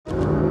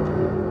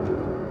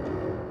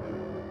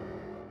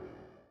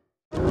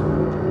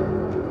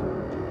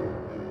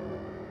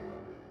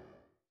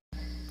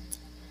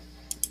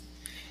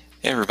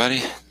everybody,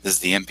 this is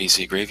the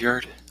NPC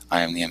Graveyard.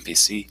 I am the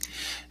NPC,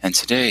 and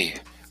today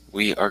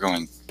we are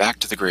going back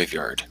to the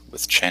graveyard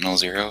with Channel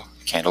 0,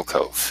 Candle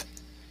Cove.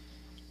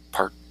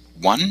 Part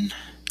 1?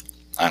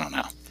 I don't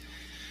know.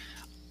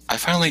 I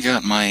finally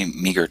got my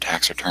meager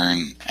tax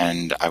return,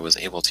 and I was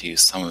able to use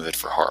some of it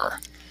for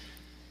horror.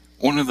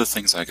 One of the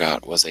things I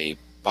got was a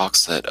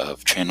box set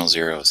of Channel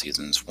 0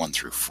 Seasons 1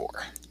 through 4.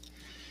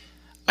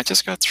 I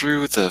just got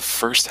through the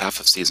first half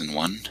of Season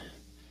 1,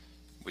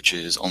 which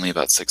is only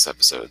about 6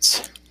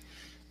 episodes,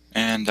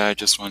 and I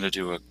just wanted to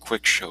do a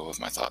quick show of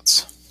my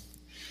thoughts.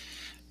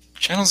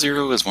 Channel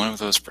 0 is one of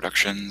those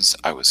productions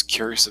I was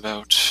curious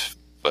about,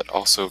 but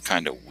also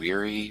kind of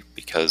weary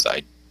because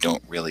I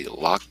don't really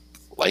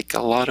like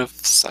a lot of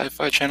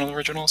sci-fi channel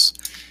originals.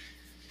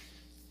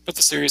 But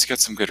the series got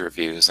some good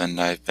reviews, and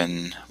I've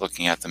been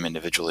looking at them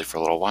individually for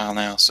a little while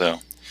now, so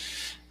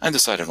I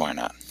decided why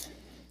not.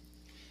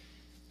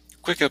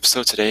 Quick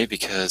episode today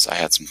because I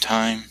had some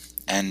time,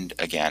 and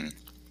again,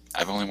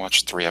 I've only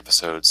watched 3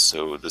 episodes,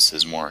 so this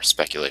is more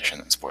speculation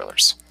than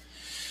spoilers.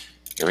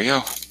 Here we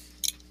go.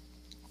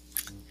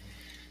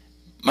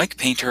 Mike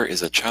Painter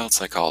is a child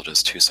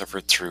psychologist who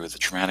suffered through the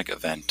traumatic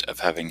event of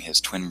having his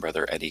twin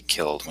brother Eddie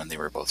killed when they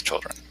were both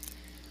children.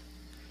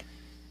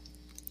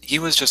 He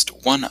was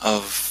just one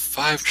of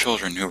 5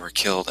 children who were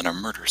killed in a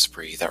murder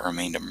spree that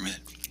remained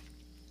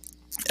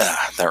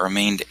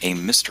a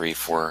mystery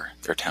for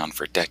their town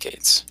for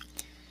decades.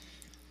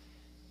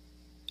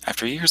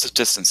 After years of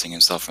distancing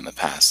himself from the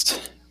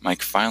past,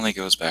 Mike finally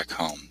goes back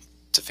home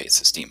to face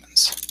his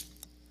demons.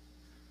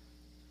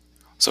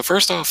 So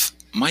first off,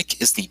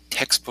 Mike is the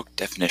textbook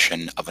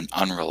definition of an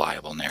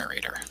unreliable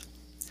narrator.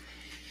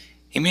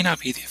 He may not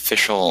be the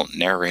official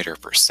narrator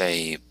per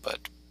se,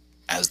 but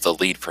as the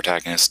lead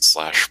protagonist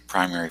 /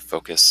 primary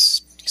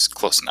focus, he's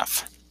close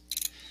enough.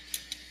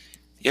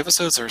 The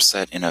episodes are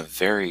set in a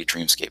very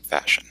dreamscape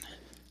fashion.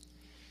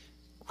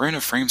 We're in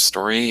a framed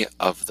story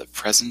of the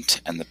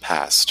present and the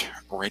past,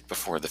 right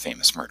before the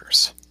famous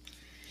murders.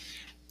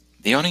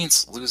 The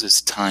audience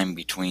loses time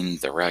between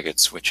the ragged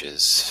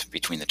switches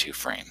between the 2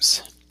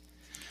 frames.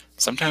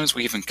 Sometimes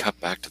we even cut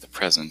back to the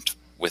present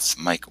with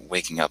Mike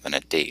waking up in a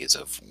daze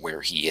of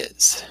where he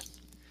is.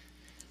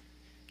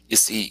 You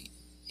see,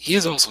 he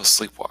is also a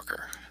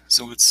sleepwalker,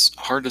 so it's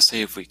hard to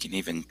say if we can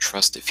even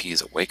trust if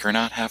he's awake or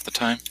not half the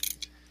time.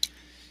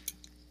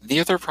 The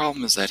other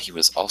problem is that he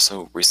was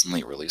also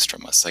recently released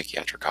from a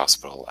psychiatric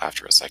hospital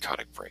after a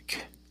psychotic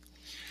break.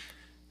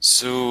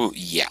 So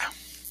yeah,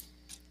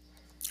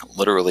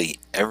 literally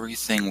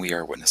everything we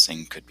are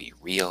witnessing could be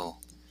real,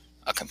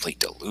 a complete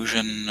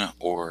delusion,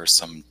 or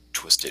some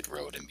twisted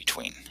road in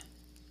between.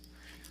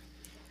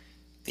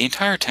 The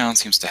entire town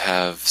seems to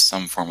have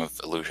some form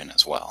of illusion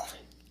as well.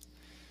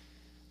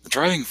 The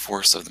driving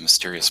force of the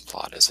mysterious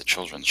plot is a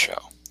children's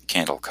show,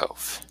 Candle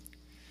Cove.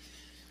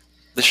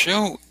 The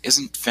show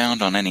isn't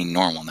found on any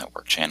normal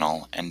network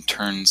channel and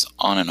turns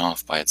on and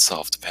off by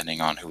itself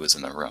depending on who is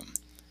in the room.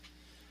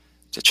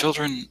 To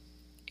children,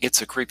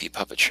 it's a creepy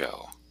puppet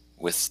show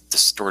with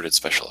distorted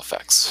special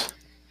effects.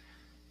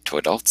 To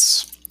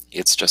adults,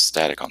 it's just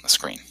static on the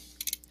screen.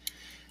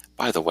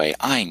 By the way,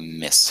 I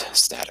miss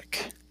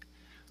static.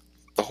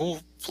 The whole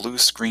blue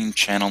screen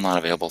channel not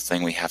available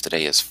thing we have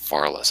today is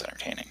far less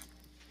entertaining.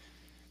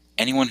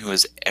 Anyone who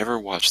has ever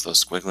watched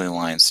those squiggly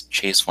lines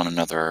chase one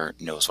another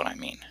knows what I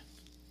mean.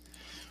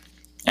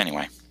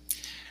 Anyway,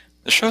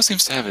 the show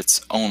seems to have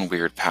its own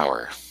weird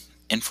power,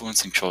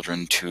 influencing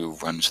children to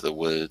run to the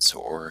woods,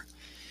 or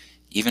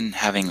even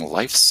having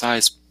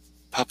life-size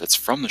puppets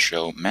from the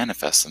show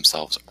manifest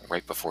themselves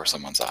right before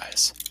someone's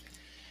eyes,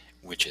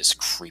 which is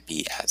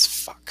creepy as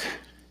fuck.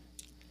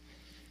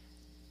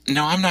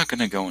 Now, I'm not going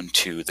to go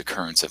into the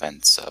current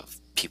events of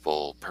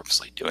people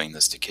purposely doing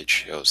this to kids'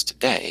 shows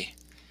today,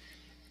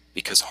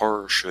 because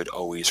horror should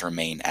always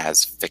remain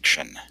as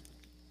fiction.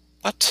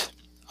 But,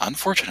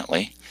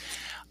 unfortunately,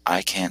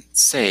 I can't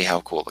say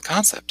how cool the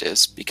concept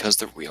is because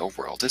the real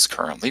world is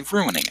currently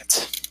ruining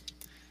it.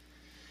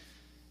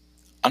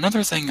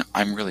 Another thing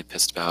I'm really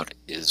pissed about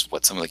is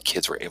what some of the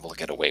kids were able to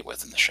get away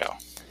with in the show.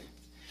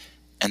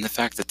 And the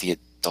fact that the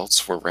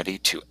adults were ready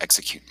to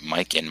execute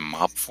Mike in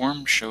mob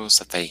form shows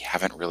that they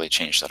haven't really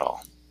changed at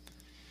all.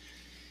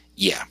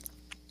 Yeah,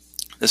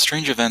 the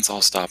strange events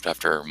all stopped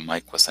after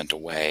Mike was sent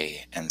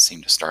away and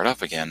seemed to start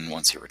up again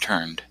once he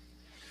returned.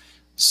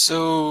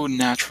 So,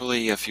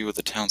 naturally, a few of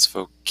the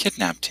townsfolk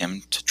kidnapped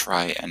him to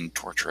try and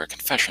torture a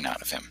confession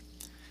out of him.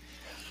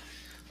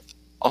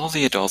 All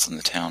the adults in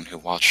the town who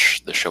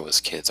watch the show as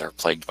kids are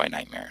plagued by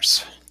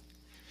nightmares.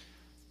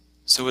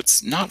 So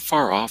it's not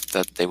far off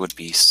that they would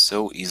be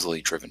so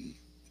easily driven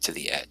to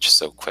the edge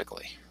so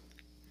quickly.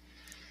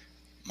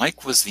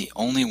 Mike was the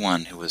only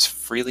one who was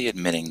freely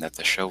admitting that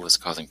the show was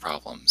causing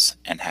problems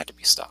and had to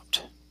be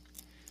stopped.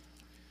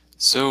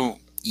 So,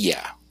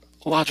 yeah.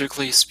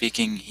 Logically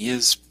speaking, he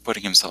is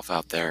putting himself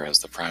out there as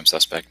the prime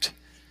suspect,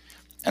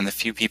 and the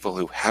few people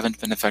who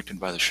haven't been affected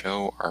by the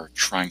show are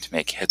trying to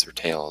make heads or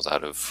tails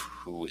out of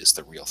who is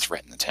the real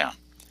threat in the town.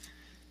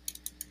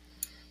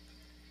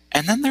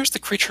 And then there's the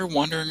creature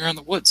wandering around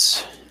the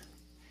woods.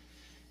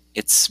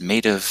 it's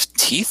made of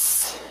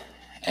teeth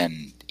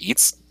and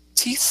eats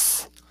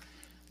teeth.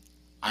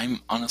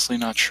 I'm honestly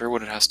not sure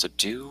what it has to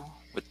do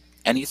with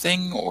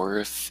anything, or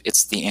if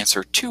it's the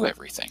answer to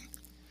everything.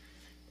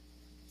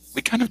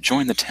 We kind of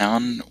join the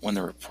town when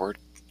there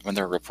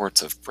are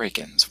reports of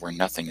break-ins where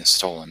nothing is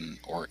stolen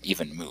or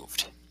even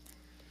moved.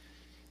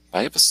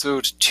 By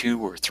episode 2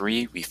 or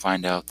 3, we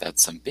find out that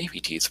some baby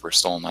teeth were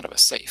stolen out of a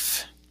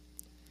safe.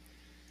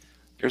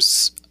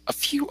 There's a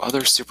few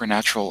other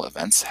supernatural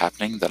events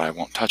happening that I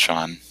won't touch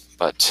on,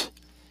 but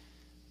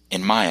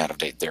in my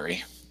out-of-date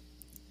theory,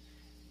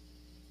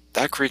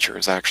 that creature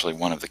is actually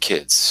one of the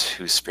kids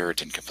whose spirit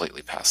didn't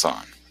completely pass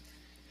on,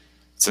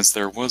 since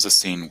there was a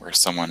scene where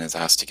someone is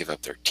asked to give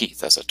up their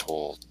teeth as a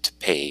toll to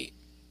pay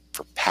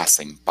for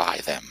passing by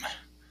them.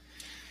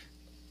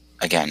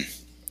 Again,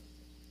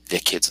 the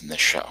kids in this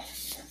show.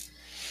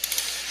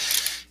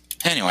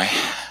 Anyway,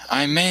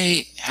 I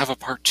may have a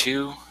part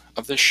 2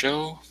 of this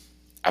show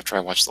after I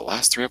watch the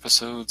last 3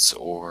 episodes,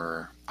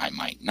 or I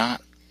might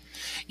not.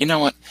 You know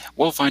what?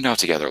 We'll find out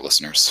together,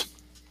 listeners.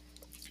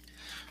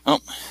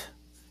 Well,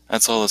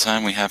 that's all the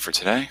time we have for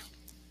today.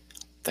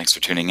 Thanks for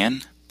tuning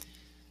in.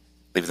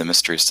 Leave the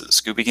mysteries to the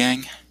Scooby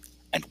Gang,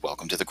 and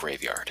welcome to the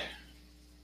graveyard.